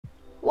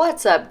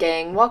What's up,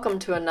 gang? Welcome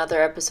to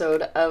another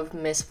episode of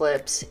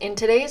Missflips. In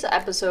today's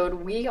episode,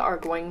 we are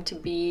going to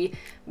be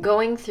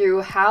going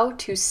through how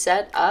to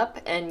set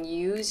up and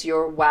use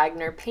your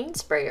Wagner paint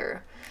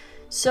sprayer.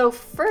 So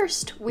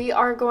first, we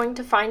are going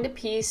to find a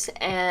piece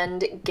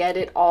and get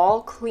it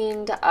all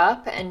cleaned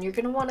up, and you're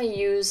going to want to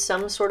use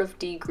some sort of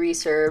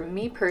degreaser.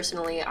 Me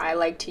personally, I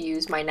like to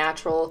use my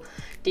natural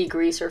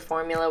degreaser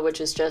formula, which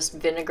is just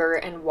vinegar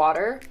and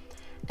water.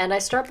 And I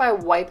start by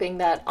wiping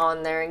that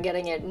on there and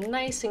getting it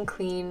nice and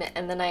clean,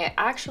 and then I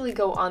actually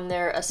go on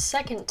there a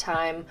second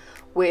time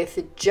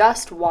with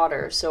just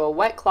water, so a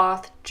wet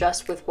cloth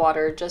just with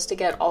water, just to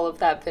get all of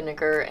that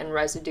vinegar and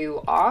residue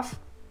off,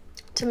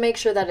 to make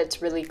sure that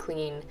it's really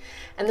clean.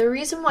 And the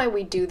reason why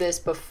we do this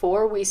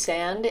before we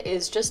sand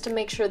is just to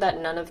make sure that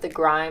none of the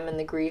grime and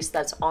the grease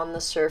that's on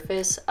the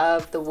surface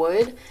of the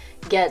wood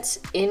gets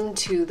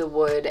into the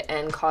wood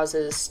and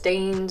causes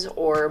stains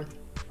or,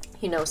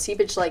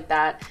 seepage like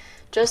that,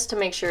 just to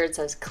make sure it's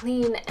as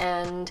clean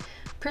and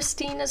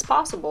pristine as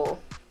possible.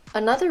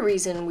 Another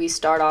reason we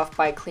start off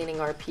by cleaning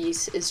our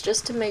piece is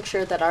just to make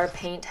sure that our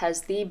paint has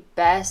the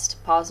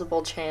best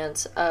possible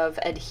chance of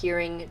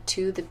adhering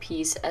to the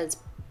piece as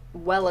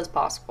well as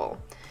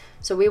possible.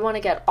 So we want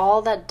to get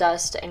all that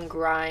dust and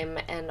grime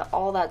and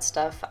all that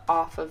stuff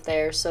off of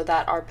there so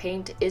that our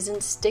paint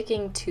isn't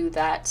sticking to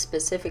that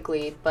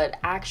specifically, but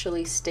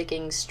actually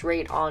sticking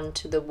straight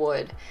onto the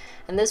wood.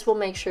 And this will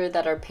make sure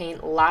that our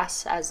paint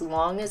lasts as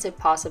long as it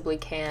possibly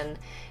can,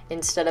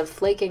 instead of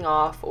flaking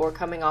off or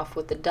coming off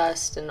with the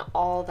dust and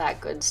all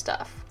that good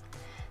stuff.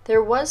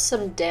 There was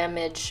some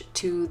damage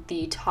to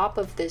the top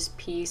of this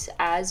piece,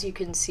 as you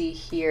can see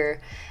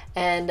here,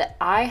 and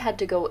I had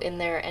to go in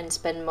there and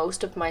spend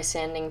most of my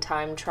sanding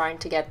time trying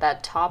to get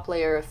that top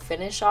layer of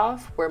finish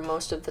off where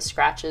most of the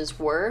scratches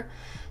were.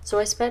 So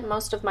I spent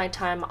most of my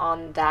time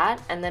on that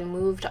and then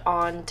moved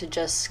on to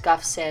just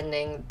scuff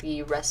sanding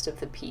the rest of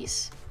the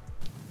piece.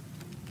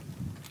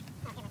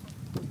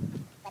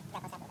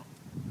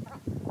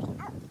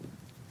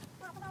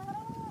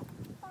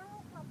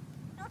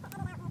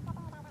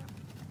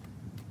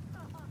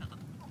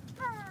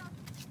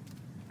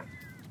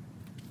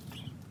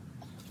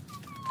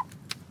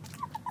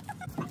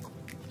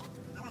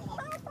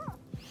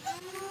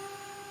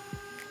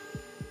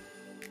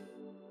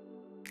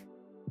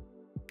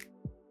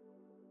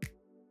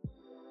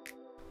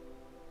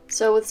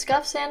 So with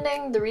scuff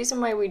sanding, the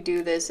reason why we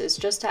do this is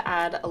just to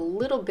add a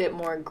little bit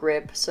more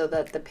grip so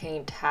that the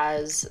paint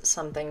has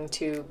something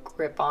to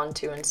grip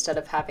onto instead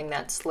of having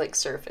that slick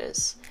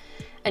surface.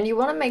 And you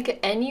want to make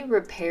any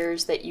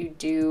repairs that you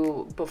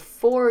do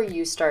before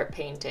you start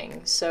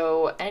painting.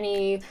 So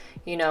any,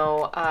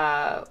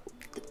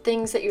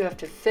 things that you have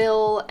to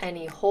fill,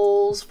 any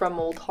holes from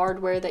old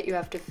hardware that you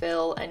have to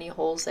fill, any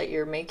holes that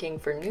you're making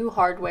for new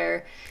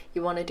hardware,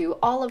 you want to do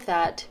all of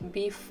that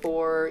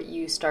before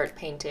you start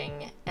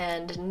painting.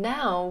 And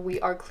now we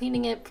are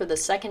cleaning it for the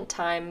second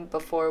time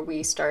before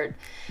we start,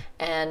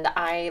 and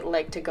I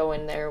like to go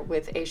in there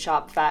with a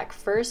shop vac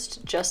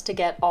first just to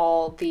get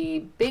all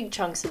the big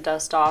chunks of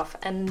dust off,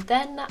 and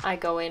then I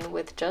go in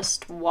with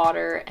just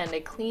water and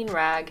a clean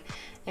rag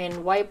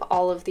and wipe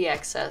all of the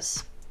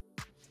excess.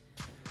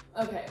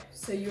 Okay,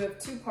 so you have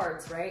two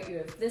parts, right? You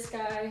have this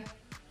guy,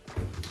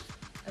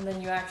 and then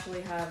you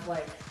actually have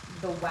like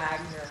the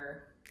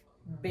Wagner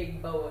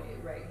big boy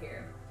right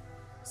here.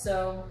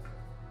 So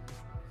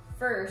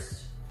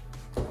first,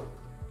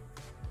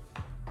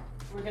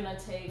 we're gonna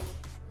take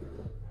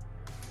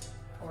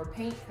our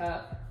paint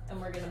cup and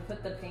we're gonna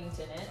put the paint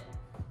in it.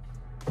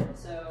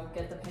 So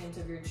get the paint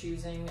of your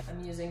choosing.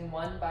 I'm using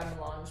One by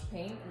Melange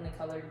paint in the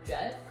color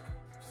Jet.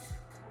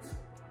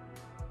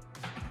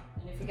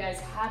 If you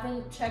guys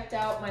haven't checked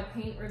out my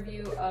paint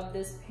review of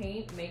this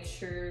paint, make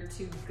sure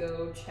to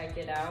go check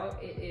it out.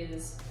 It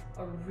is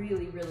a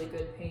really, really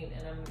good paint,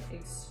 and I'm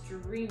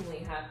extremely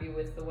happy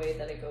with the way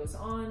that it goes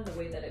on, the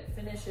way that it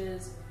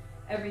finishes.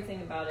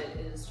 Everything about it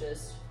is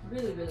just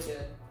really, really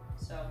good.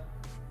 So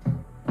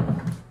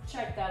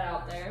check that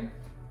out there.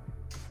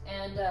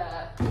 And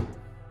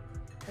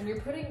when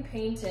you're putting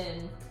paint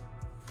in,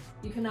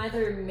 you can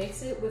either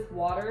mix it with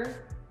water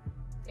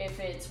if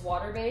it's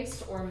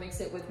water-based, or mix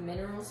it with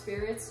mineral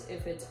spirits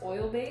if it's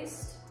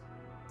oil-based,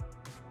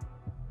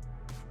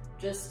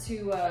 just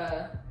to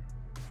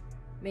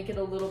make it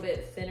a little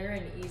bit thinner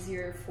and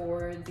easier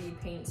for the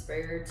paint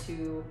sprayer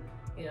to,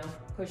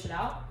 push it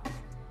out.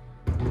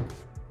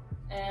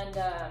 And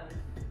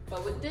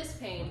but with this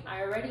paint,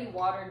 I already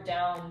watered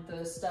down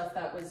the stuff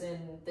that was in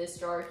this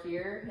jar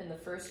here, in the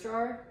first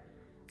jar,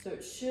 so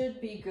it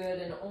should be good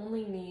and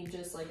only need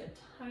just like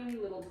a tiny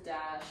little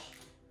dash.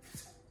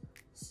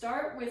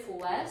 Start with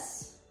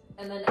less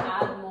and then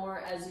add more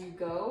as you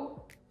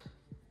go,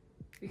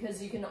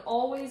 because you can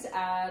always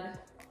add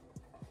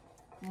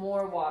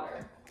more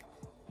water.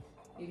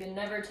 You can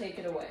never take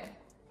it away.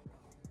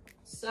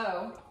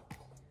 So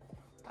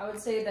I would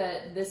say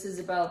that this is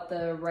about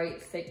the right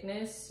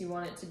thickness. You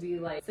want it to be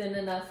like thin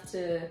enough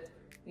to,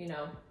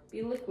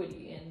 be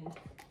liquidy, and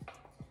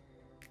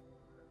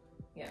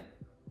yeah.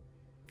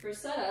 For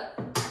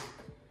setup,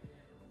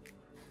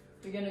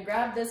 you're gonna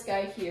grab this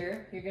guy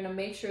here. You're gonna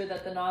make sure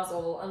that the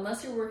nozzle,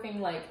 unless you're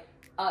working like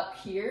up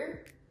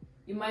here,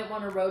 you might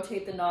want to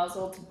rotate the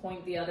nozzle to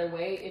point the other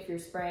way if you're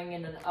spraying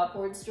in an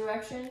upwards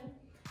direction.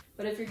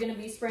 But if you're gonna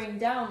be spraying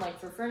down, like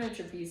for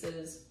furniture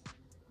pieces,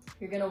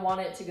 you're gonna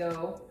want it to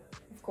go,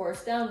 of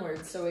course,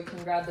 downwards so it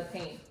can grab the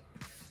paint.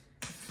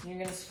 And you're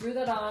gonna screw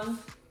that on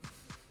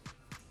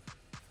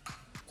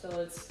till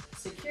it's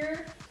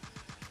secure.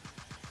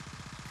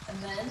 And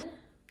then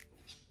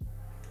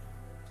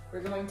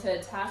we're going to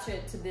attach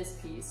it to this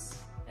piece.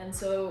 And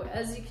so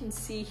as you can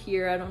see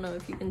here, I don't know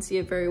if you can see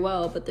it very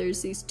well, but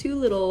there's these two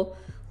little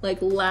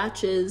like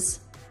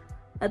latches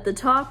at the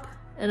top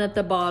and at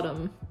the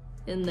bottom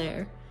in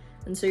there.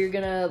 And so you're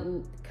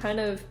gonna kind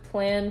of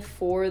plan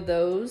for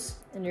those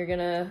and you're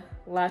gonna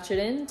latch it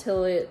in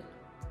till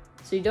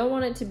so you don't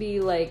want it to be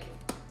like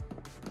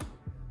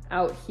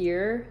out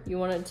here. You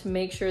want it to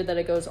make sure that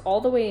it goes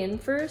all the way in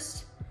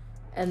first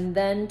and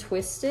then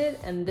twist it,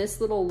 and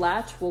this little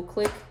latch will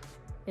click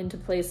into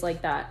place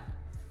like that.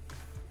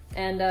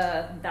 And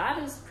that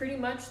is pretty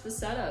much the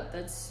setup.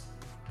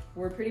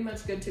 We're pretty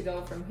much good to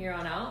go from here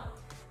on out.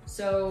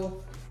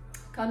 So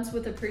comes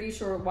with a pretty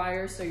short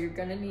wire, so you're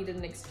gonna need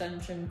an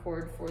extension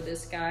cord for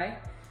this guy.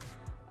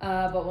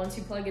 But once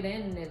you plug it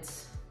in,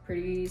 it's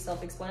pretty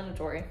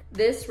self-explanatory.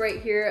 This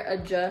right here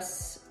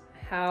adjusts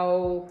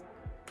how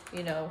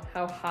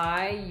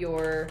high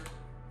your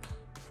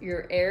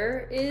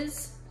air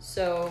is.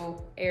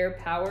 So air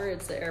power,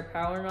 it's the air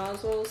power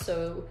nozzle.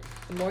 So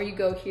the more you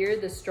go here,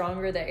 the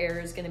stronger the air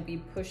is gonna be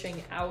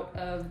pushing out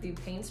of the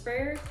paint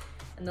sprayer.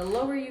 And the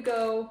lower you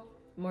go,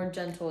 the more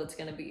gentle it's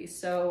gonna be.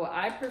 So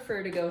I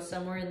prefer to go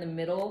somewhere in the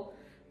middle.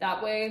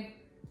 That way,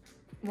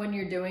 when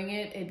you're doing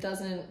it,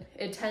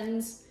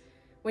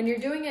 when you're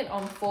doing it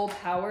on full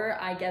power,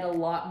 I get a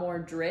lot more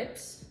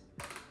drips.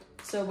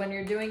 So when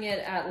you're doing it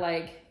at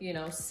like,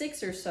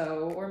 6 or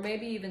so, or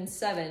maybe even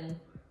 7,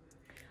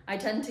 I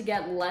tend to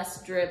get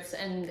less drips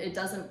and it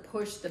doesn't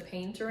push the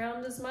paint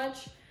around as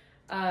much.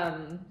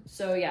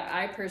 So yeah,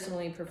 I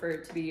personally prefer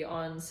it to be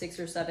on 6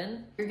 or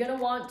 7. You're gonna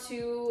want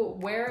to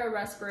wear a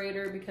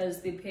respirator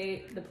because the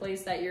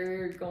place that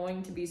you're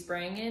going to be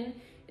spraying in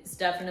is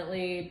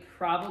definitely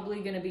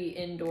probably gonna be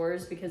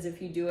indoors, because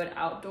if you do it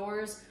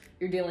outdoors,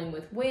 you're dealing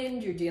with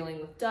wind, you're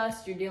dealing with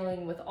dust, you're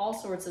dealing with all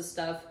sorts of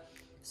stuff.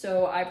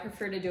 So I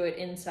prefer to do it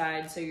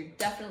inside. So you're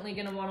definitely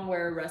gonna wanna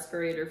wear a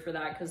respirator for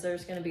that, because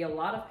there's gonna be a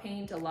lot of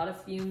paint, a lot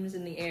of fumes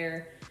in the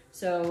air.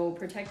 So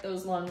protect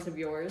those lungs of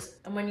yours.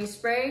 And when you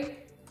spray,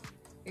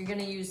 you're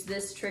gonna use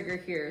this trigger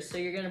here. So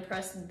you're gonna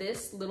press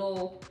this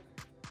little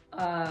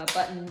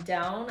button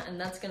down, and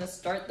that's gonna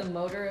start the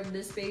motor of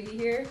this baby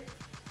here.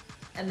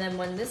 And then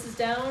when this is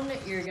down,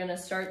 you're gonna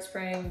start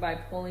spraying by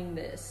pulling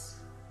this.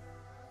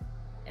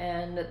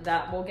 And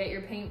that will get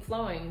your paint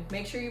flowing.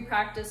 Make sure you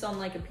practice on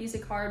like a piece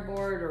of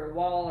cardboard or a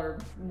wall or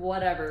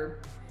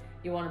whatever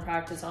you want to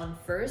practice on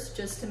first,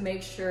 just to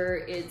make sure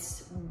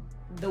it's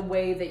the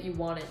way that you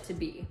want it to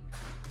be.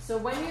 So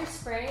when you're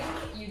spraying,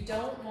 you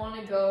don't want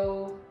to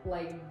go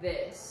like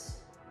this,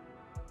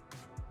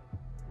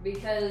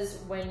 because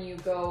when you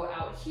go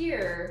out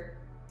here,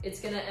 it's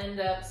gonna end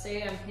up,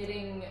 say I'm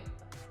hitting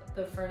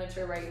the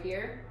furniture right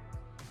here,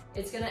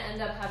 it's gonna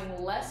end up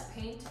having less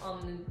paint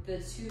on the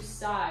two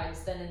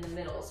sides than in the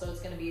middle. So it's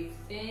gonna be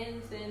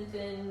thin, thin,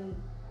 thin,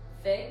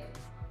 thick,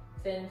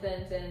 thin,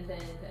 thin, thin, thin,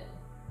 thin.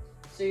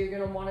 So you're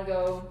gonna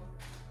wanna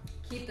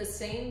keep the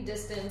same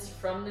distance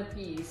from the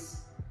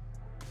piece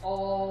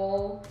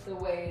all the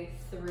way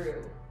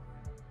through.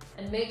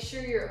 And make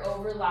sure you're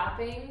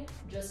overlapping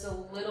just a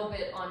little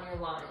bit on your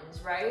lines,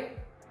 right?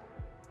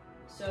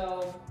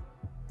 So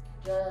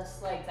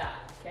just like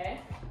that,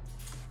 okay?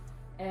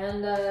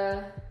 And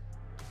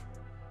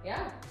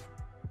yeah,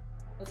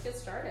 let's get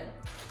started.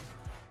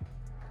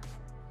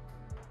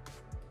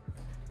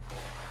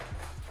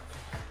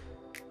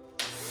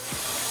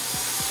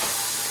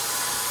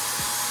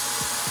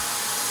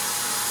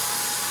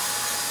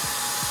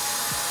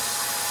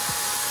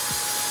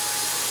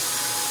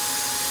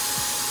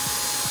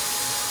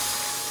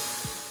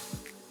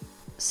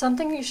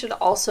 Something you should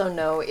also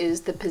know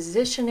is the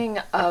positioning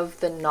of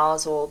the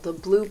nozzle, the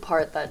blue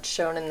part that's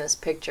shown in this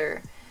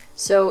picture.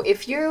 So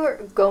if you're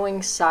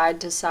going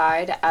side to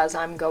side as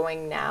I'm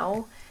going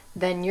now,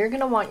 then you're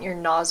gonna want your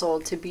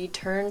nozzle to be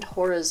turned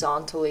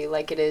horizontally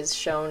like it is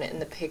shown in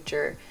the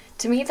picture.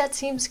 To me that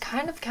seems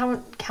kind of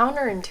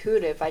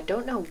counterintuitive. I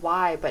don't know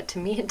why, but to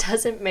me it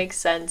doesn't make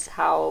sense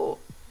how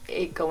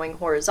it going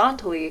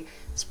horizontally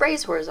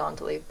sprays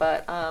horizontally.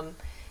 But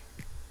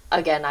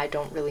again, I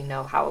don't really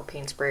know how a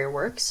paint sprayer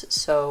works,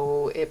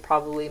 so it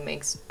probably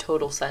makes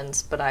total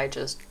sense, but I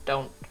just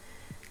don't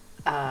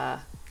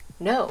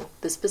know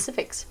the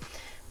specifics.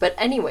 But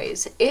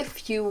anyways,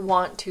 if you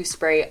want to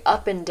spray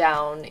up and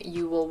down,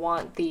 you will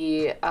want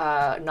the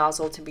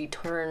nozzle to be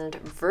turned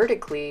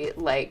vertically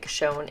like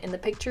shown in the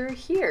picture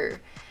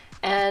here.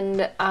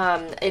 And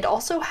it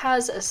also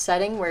has a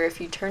setting where if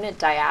you turn it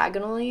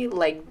diagonally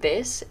like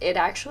this, it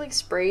actually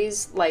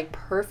sprays like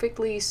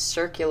perfectly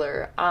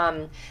circular.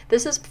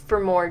 This is for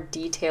more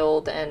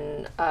detailed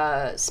and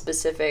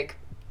specific,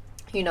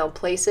 you know,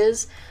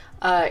 places.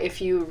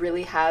 If you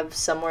really have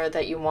somewhere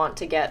that you want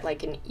to get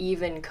like an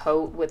even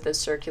coat with a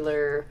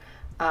circular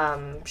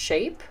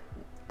shape,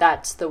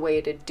 that's the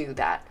way to do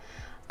that.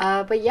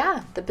 But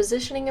yeah, the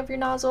positioning of your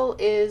nozzle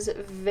is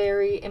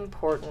very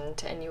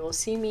important, and you will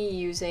see me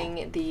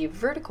using the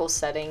vertical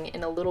setting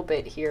in a little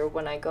bit here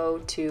when I go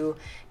to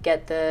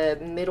get the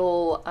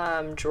middle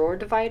drawer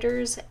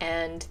dividers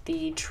and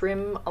the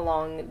trim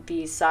along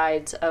the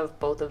sides of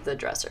both of the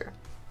dresser.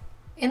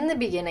 In the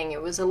beginning,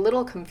 it was a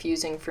little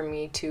confusing for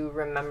me to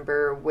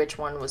remember which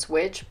one was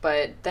which,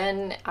 but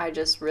then I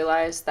just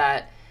realized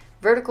that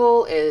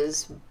vertical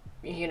is,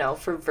 you know,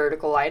 for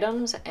vertical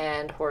items,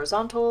 and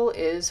horizontal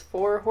is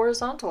for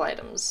horizontal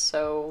items.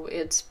 So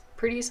it's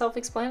pretty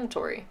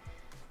self-explanatory.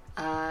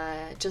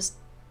 Just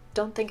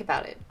don't think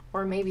about it,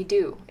 or maybe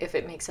do if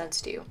it makes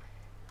sense to you.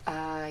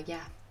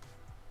 Yeah,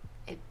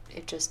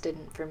 it just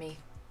didn't for me,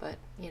 but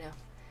you know,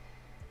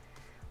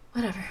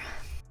 whatever.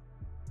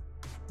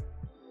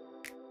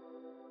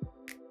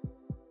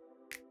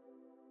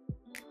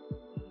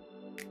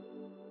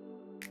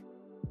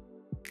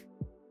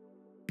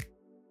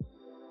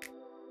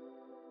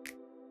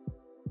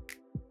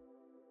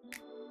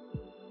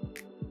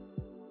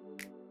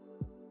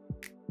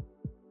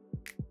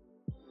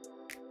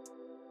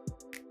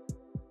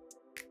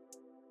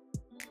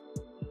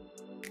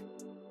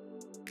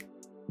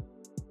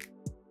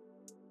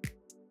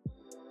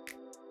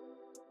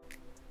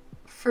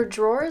 For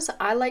drawers,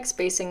 I like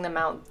spacing them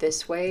out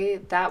this way.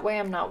 That way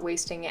I'm not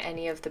wasting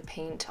any of the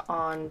paint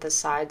on the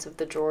sides of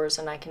the drawers,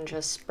 and I can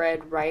just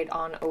spread right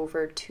on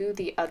over to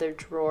the other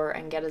drawer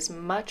and get as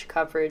much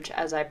coverage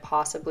as I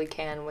possibly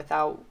can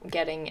without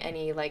getting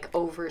any like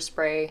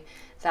overspray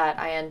that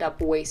I end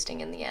up wasting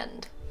in the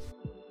end.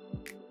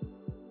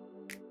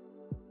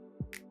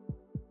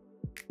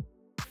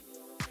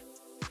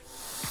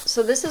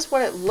 So this is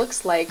what it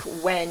looks like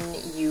when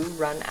you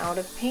run out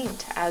of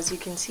paint. As you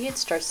can see, it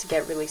starts to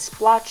get really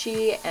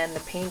splotchy and the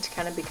paint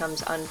kind of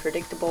becomes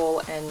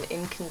unpredictable and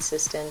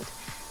inconsistent.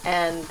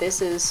 And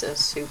this is a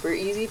super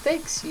easy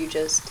fix. You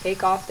just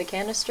take off the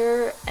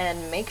canister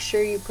and make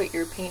sure you put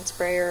your paint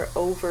sprayer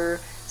over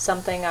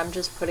something. I'm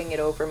just putting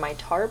it over my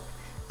tarp.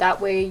 That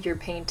way your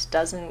paint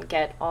doesn't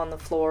get on the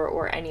floor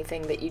or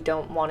anything that you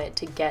don't want it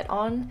to get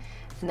on.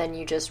 And then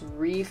you just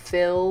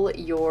refill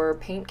your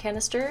paint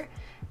canister,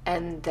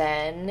 and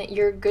then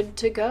you're good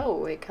to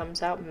go. It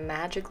comes out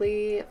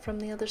magically from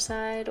the other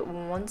side,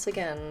 once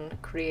again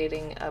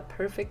creating a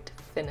perfect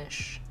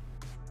finish.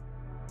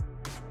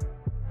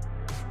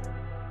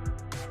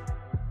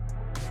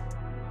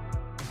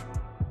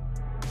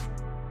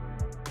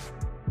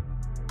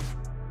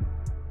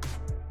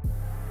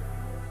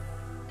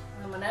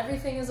 And when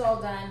everything is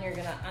all done, you're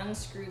gonna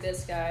unscrew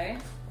this guy.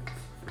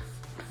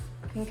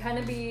 It can kind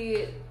of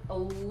be a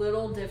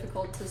little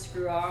difficult to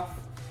screw off,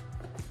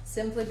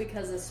 simply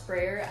because the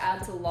sprayer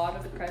adds a lot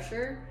of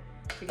pressure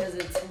because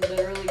it's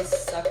literally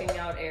sucking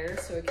out air,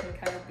 so it can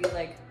kind of be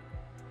like,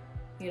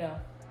 you know,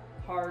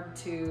 hard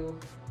to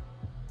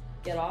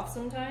get off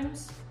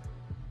sometimes.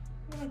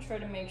 I'm gonna try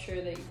to make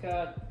sure that you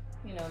got,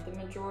 you know, the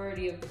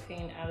majority of the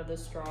paint out of the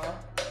straw.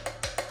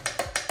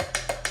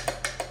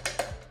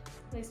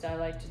 At least I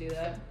like to do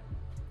that.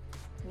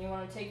 And you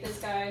wanna take this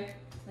guy,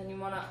 then you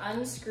wanna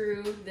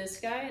unscrew this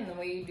guy, and the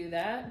way you do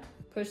that,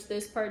 push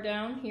this part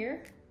down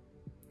here,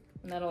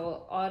 and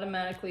that'll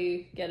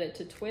automatically get it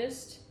to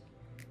twist,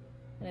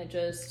 and it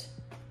just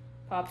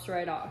pops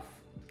right off,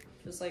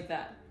 just like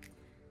that.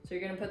 So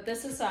you're gonna put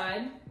this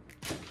aside.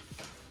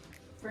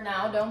 For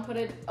now, don't put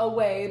it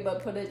away,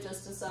 but put it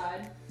just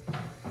aside.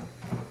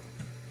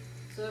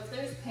 So if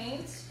there's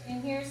paint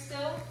in here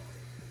still,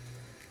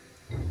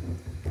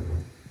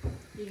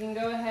 you can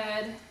go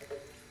ahead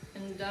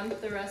and dump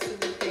the rest of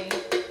the paint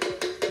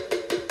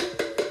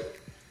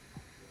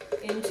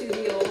into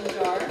the old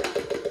jar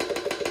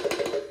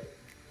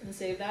and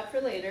save that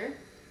for later.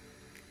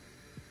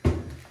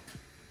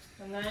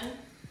 And then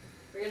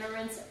we're gonna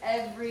rinse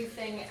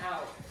everything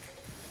out.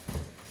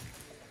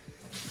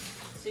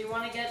 So you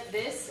wanna get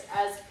this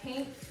as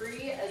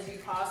paint-free as you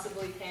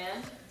possibly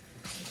can.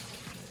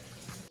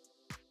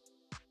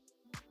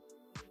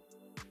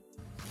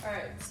 All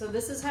right, so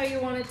this is how you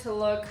want it to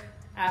look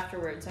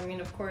afterwards. I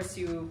mean, of course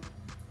you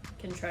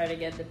can try to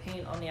get the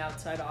paint on the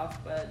outside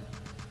off, but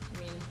I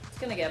mean, it's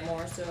gonna get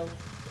more, so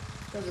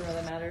it doesn't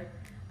really matter.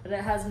 But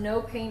it has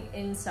no paint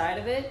inside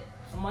of it.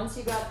 And once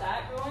you got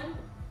that going,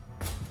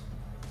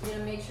 you're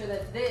gonna make sure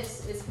that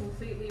this is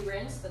completely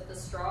rinsed, that the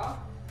straw.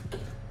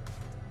 And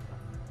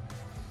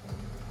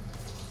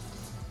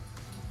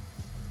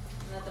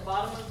at the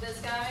bottom of this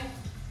guy,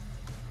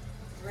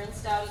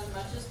 rinsed out as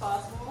much as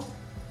possible.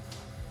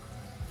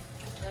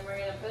 And then we're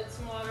gonna put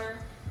some water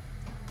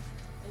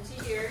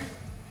into here.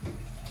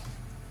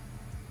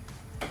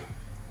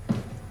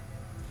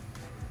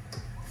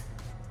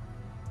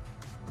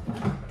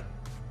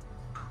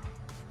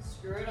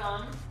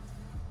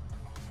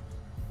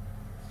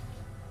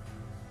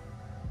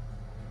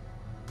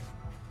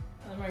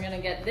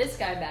 gonna get this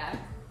guy back.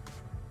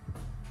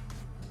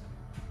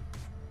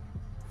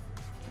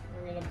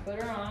 We're gonna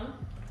put her on,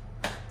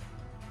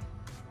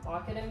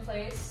 lock it in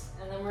place,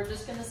 and then we're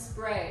just gonna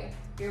spray.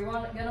 You're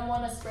gonna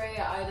wanna spray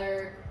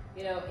either,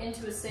 you know,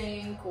 into a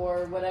sink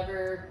or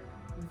whatever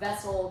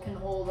vessel can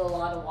hold a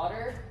lot of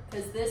water,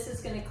 because this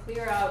is gonna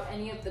clear out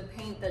any of the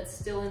paint that's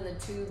still in the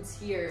tubes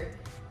here,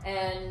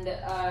 and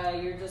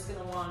you're just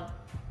gonna want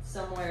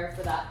somewhere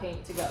for that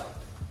paint to go.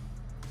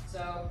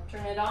 So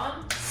turn it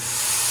on.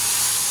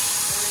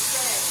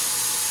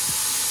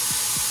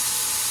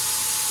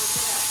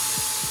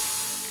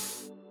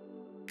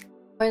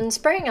 When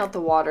spraying out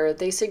the water,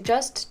 they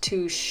suggest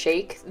to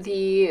shake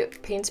the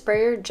paint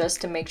sprayer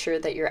just to make sure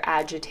that you're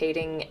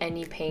agitating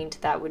any paint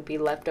that would be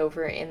left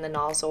over in the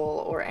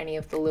nozzle or any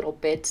of the little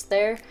bits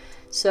there.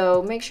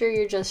 So make sure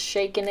you're just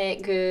shaking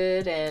it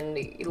good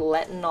and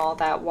letting all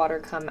that water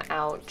come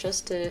out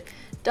just to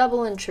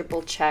double and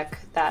triple check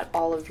that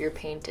all of your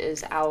paint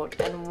is out.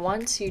 And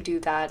once you do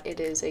that,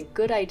 it is a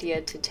good idea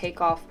to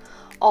take off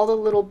all the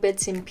little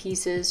bits and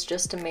pieces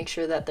just to make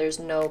sure that there's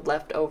no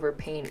leftover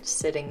paint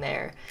sitting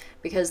there,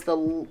 because the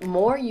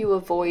more you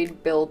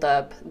avoid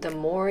buildup, the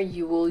more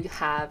you will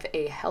have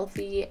a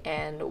healthy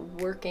and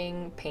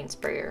working paint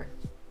sprayer.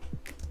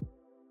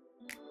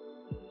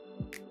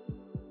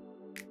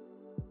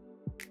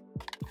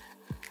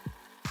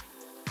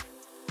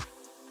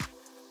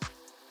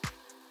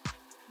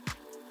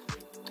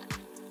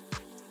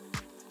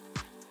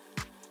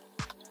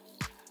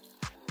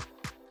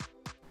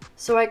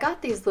 So I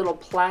got these little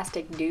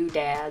plastic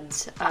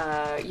doodads,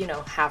 you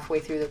know, halfway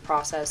through the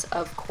process,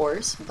 of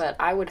course, but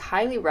I would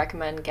highly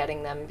recommend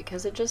getting them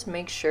because it just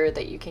makes sure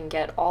that you can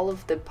get all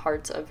of the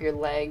parts of your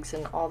legs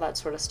and all that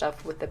sort of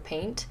stuff with the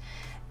paint,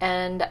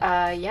 and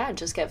yeah,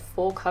 just get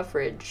full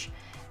coverage.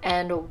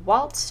 And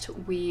whilst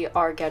we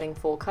are getting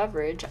full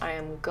coverage, I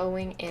am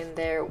going in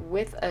there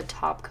with a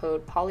top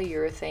coat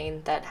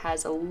polyurethane that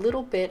has a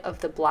little bit of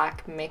the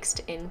black mixed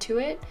into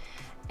it,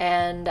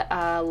 and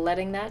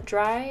letting that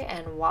dry.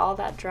 And while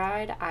that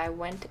dried, I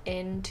went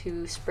in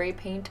to spray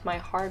paint my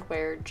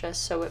hardware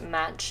just so it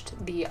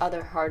matched the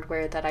other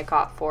hardware that I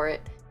got for it.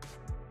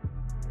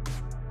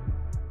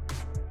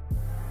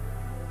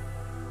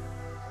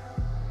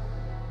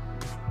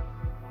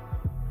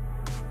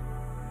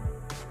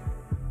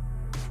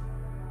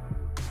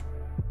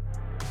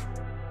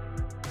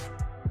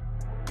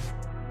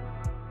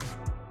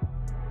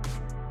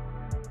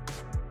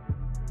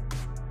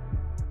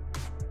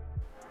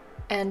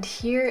 And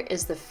here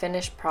is the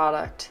finished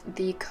product.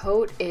 The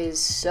coat is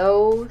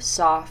so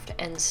soft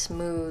and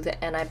smooth,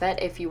 and I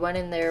bet if you went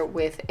in there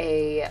with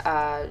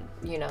a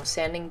you know,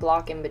 sanding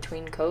block in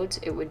between coats,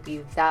 it would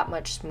be that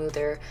much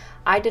smoother.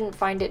 I didn't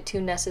find it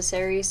too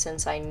necessary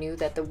since I knew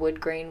that the wood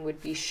grain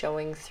would be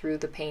showing through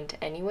the paint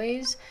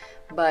anyways,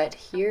 but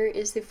here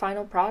is the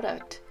final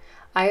product.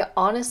 I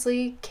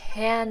honestly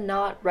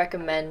cannot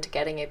recommend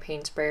getting a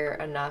paint sprayer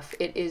enough.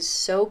 It is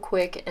so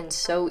quick and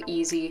so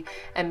easy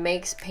and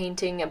makes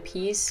painting a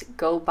piece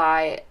go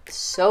by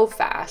so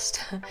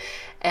fast.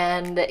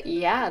 And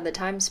yeah, the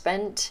time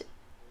spent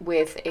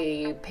with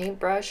a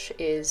paintbrush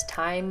is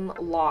time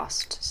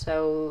lost.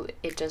 So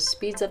it just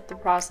speeds up the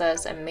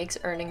process and makes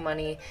earning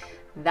money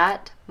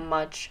that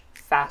much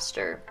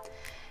faster.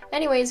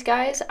 Anyways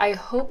guys, I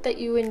hope that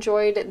you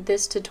enjoyed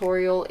this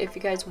tutorial. If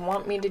you guys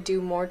want me to do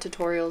more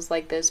tutorials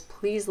like this,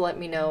 please let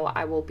me know.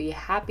 I will be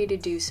happy to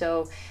do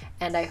so,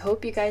 and I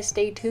hope you guys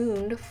stay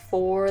tuned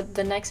for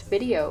the next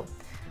video.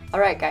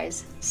 Alright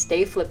guys,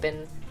 stay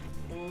flippin'.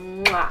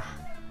 Mwah.